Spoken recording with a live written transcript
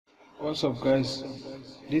What's up, guys?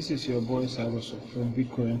 This is your boy cybersofts from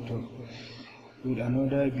BitcoinTalk with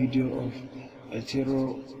another video of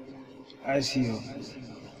Athero ICO.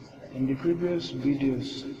 In the previous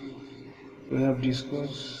videos, we have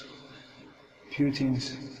discussed few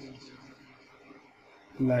things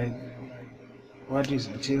like what is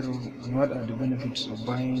Athero and what are the benefits of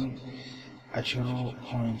buying Athero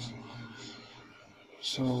coins.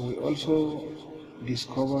 So we also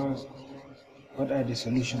discover what are the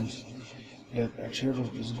solutions that Athero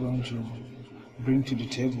is going to bring to the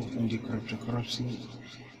table in the cryptocurrency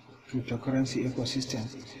ecosystem.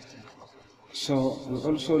 So we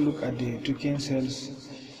also look at the token sales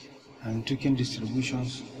and token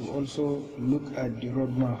distributions. We also look at the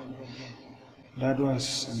roadmap that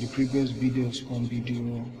was in the previous videos from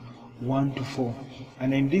video 1 to 4.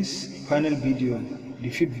 And in this final video, the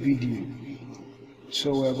 5th video,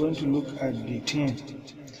 so we are going to look at the team.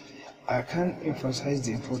 I can't emphasize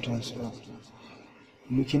the importance of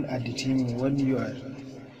looking at the team when you are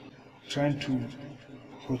trying to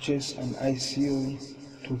purchase an ICO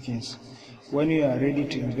tokens, when you are ready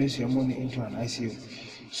to invest your money into an ICO.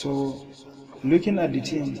 So looking at the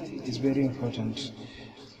team is very important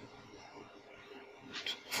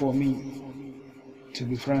for me, to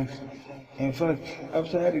be frank. In fact,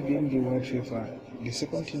 after reading the white paper, the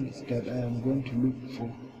second thing that I am going to look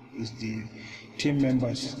for is the team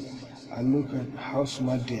members. I look at how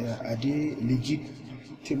smart they are. Are they legit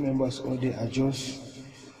team members or they are just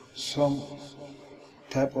some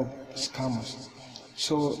type of scammers?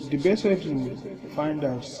 So the best way to find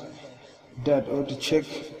out that, or to check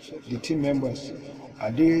the team members,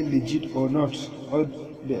 are they legit or not, or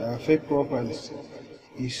they are fake profiles,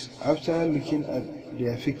 is after looking at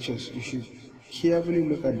their pictures. You should carefully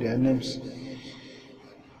look at their names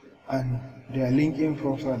and their LinkedIn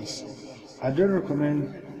profiles. I don't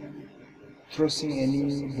recommend trusting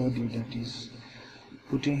anybody that is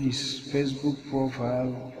putting his Facebook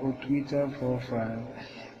profile or Twitter profile,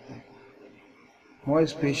 more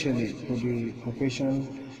especially for the professional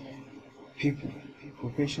people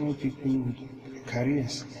with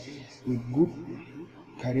careers, with good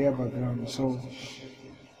career background. So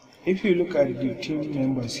if you look at the team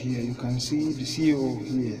members here, you can see the CEO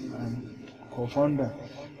here and co-founder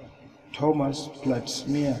Thomas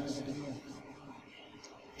Platzmeier.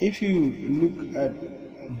 If you look at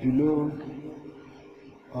below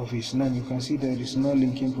of his name, you can see there is no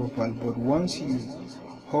linking profile, but once you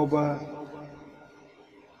hover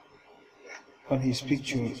on his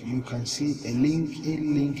picture, you can see a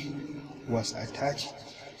LinkedIn link was attached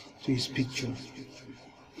to his picture.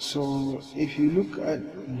 So if you look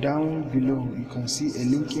at down below, you can see a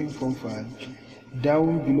linking profile.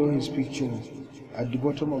 Down below his picture, at the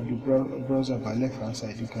bottom of the browser by left hand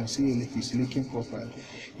side, you can see his linking profile.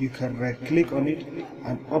 You can right click on it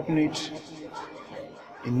and open it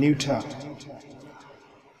in new tab.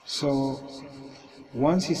 So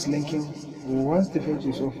once the page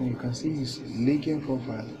is open, you can see his linking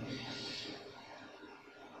profile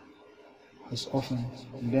is open.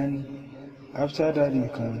 Then after that, you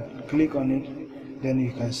can click on it, then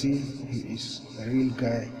you can see he is a real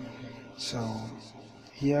guy. So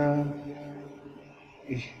here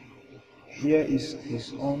is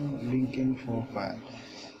his own LinkedIn profile.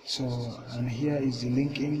 So, and here is the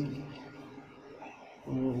LinkedIn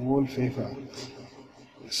wallpaper.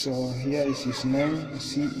 So here is his name,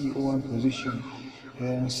 CEO and position,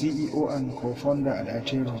 CEO and co-founder at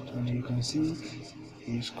Athero, and you can see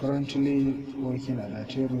he is currently working at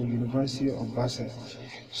Athero, University of Basel.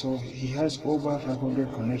 So he has over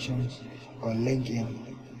 500 connections on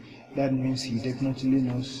LinkedIn. That means he definitely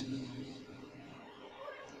knows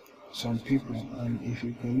some people, and if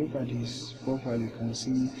you can look at his profile, you can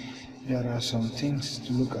see there are some things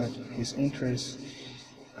to look at: his interests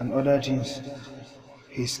and other things,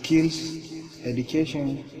 his skills,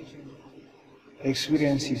 education,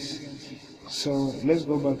 experiences. So let's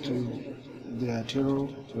go back to the Athero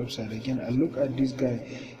website again and look at this guy,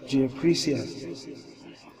 J.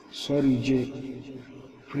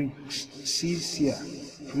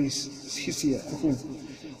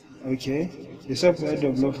 Okay, the software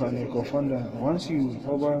developer and a co-founder. Once you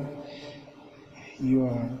hover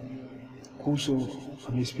your cursor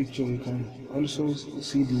on his picture, you can also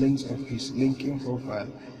see the links of his LinkedIn profile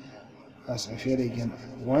as appeared again.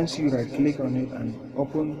 Once you right click on it and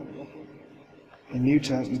open a new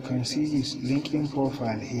tab, you can see his LinkedIn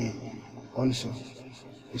profile here also.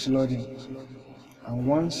 It's loading, and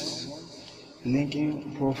once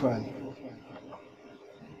LinkedIn profile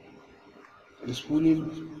is fully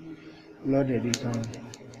loaded, you can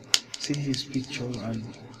see his picture and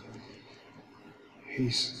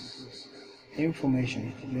his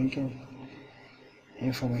information, linking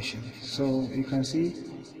information. So you can see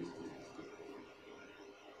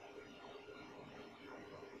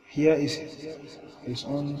here is his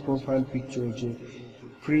own profile picture,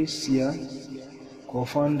 Prisia,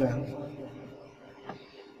 co-founder.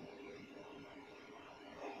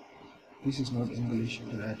 This is not English,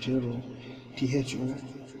 but Athero, THO,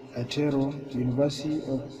 Athero, University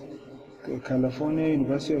of California,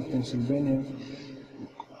 University of Pennsylvania.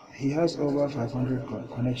 He has over 500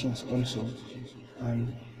 connections also,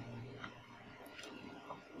 and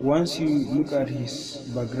once you look at his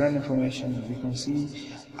background information, you can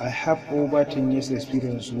see I have over 10 years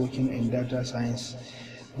experience working in data science,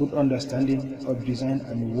 good understanding of design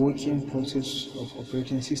and working process of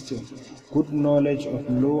operating system, good knowledge of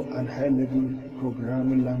low and high level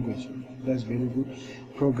programming language, that's very good,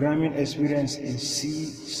 programming experience in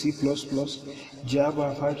C++,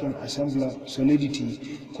 Java, Python, assembler,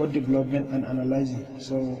 Solidity, code development and analyzing.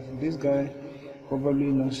 So this guy probably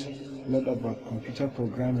knows a lot about computer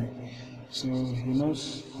programming. So he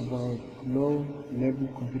knows about low-level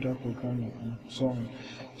computer programming and so on.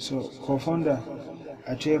 So co-founder,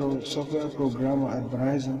 Athero, software programmer at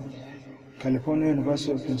Verizon, California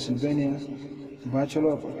University of Pennsylvania,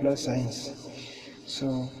 Bachelor of Applied Science.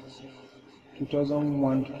 So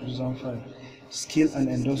 2001 to 2005. Skill and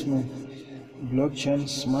endorsement, blockchain,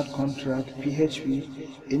 smart contract,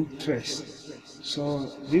 PHP, interest. So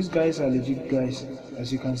these guys are legit guys.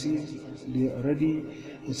 As you can see, they already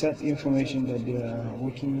insert information that they are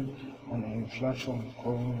working on a platform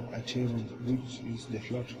called Athero, which is the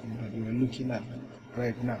platform that we are looking at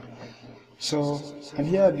right now. So, and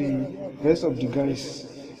here are the rest of the guys: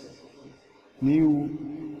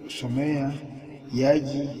 Niu, Someya,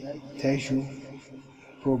 Yagi, Taishu,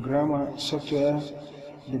 programmer, software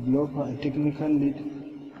developer, and technical lead.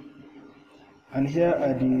 And here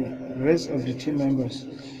are the rest of the team members.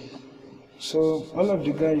 So all of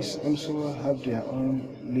the guys also have their own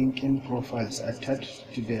LinkedIn profiles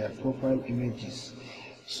attached to their profile images.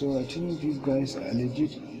 So I think these guys are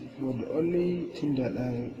legit, but the only thing that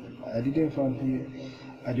I didn't find here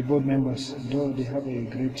are the board members, though they have a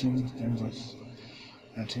great team members.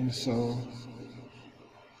 I think so.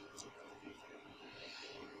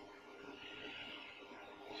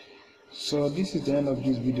 So this is the end of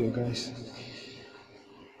this video, guys.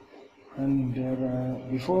 And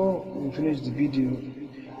before we finish the video,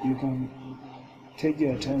 you can take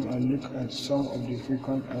your time and look at some of the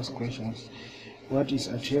frequent asked questions. What is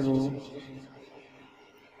Athero,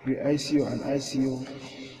 the ICO and ICO,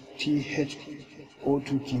 THO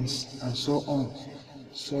tokens, and so on.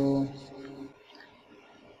 So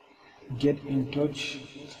get in touch,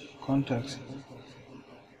 contact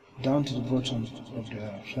down to the bottom of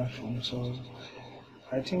the platform. So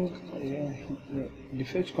I think the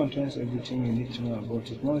page contains everything you need to know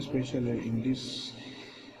about it, more especially in these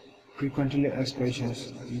frequently asked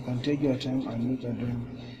questions. You can take your time and look at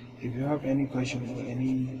them. If you have any question or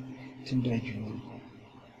anything that you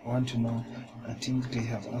want to know, I think they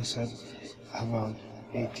have answered about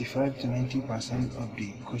 85 to 90% of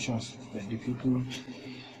the questions that the people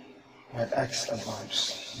had asked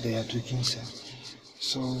about their tokens.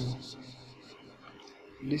 So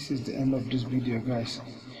this is the end of this video, guys.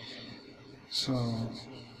 So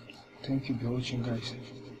thank you for watching, guys.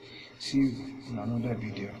 See you in another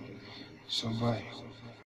video. So bye.